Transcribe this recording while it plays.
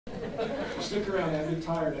Stick around, I get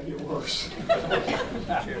tired, I get worse.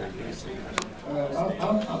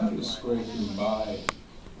 I'm just scraping by.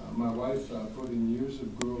 My wife put in years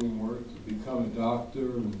of grueling work to become a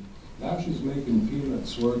doctor, and now she's making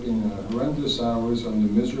peanuts, working horrendous hours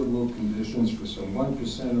under miserable conditions for some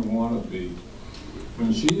 1% wannabe.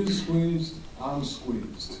 When she is squeezed, I'm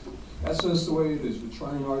squeezed. That's just the way it is. We're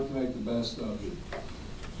trying hard to make the best of it.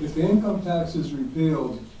 If the income tax is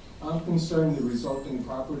repealed, I'm concerned the resulting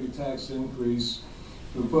property tax increase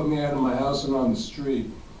will put me out of my house and on the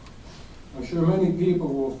street. I'm sure many people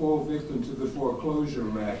will fall victim to the foreclosure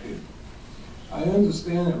racket. I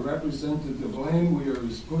understand that Representative Landwehr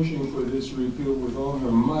is pushing for this repeal with all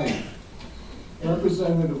her might.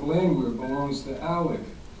 Representative Landwehr belongs to ALEC,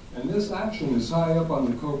 and this action is high up on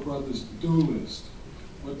the Koch brothers' to-do list.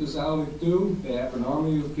 What does ALEC do? They have an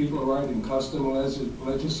army of people writing custom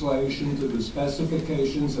legislation to the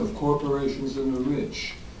specifications of corporations and the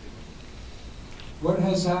rich. What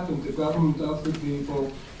has happened to government of the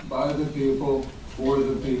people, by the people, for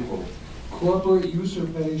the people? Corporate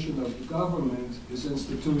usurpation of the government is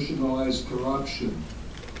institutionalized corruption.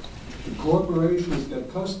 The corporations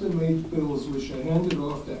get custom-made bills which are handed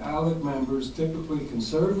off to ALEC members, typically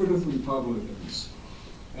conservative Republicans,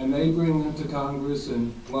 and they bring them to Congress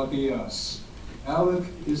and lobby us. ALEC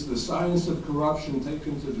is the science of corruption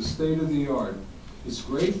taken to the state of the art. It's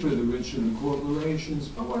great for the rich and the corporations,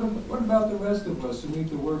 but what about the rest of us who need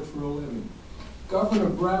to work for a living? Governor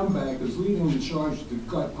Brownback is leading the charge to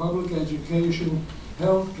cut public education,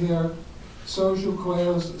 health care, social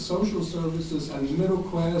services, and middle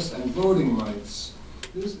class and voting rights.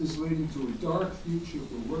 This is leading to a dark future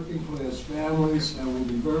for working class families and will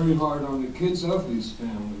be very hard on the kids of these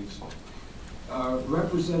families.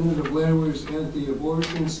 Representative Landwehr's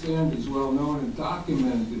anti-abortion stand is well known and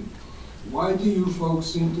documented. Why do you folks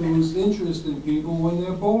seem to lose interest in people when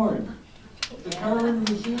they're born? The current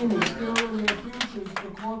regime is stealing their futures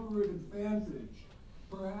for corporate advantage.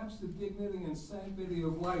 Perhaps the dignity and sanctity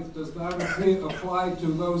of life does not apply to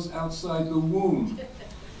those outside the womb.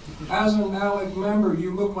 As an ALEC member,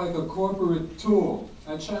 you look like a corporate tool.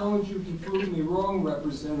 I challenge you to prove me wrong,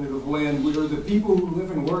 Representative Landwehr. The people who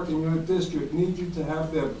live and work in your district need you to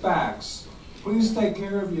have their backs. Please take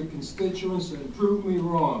care of your constituents and prove me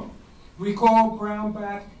wrong. Recall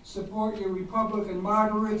Brownback, support your Republican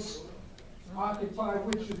moderates, occupy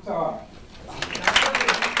Wichita.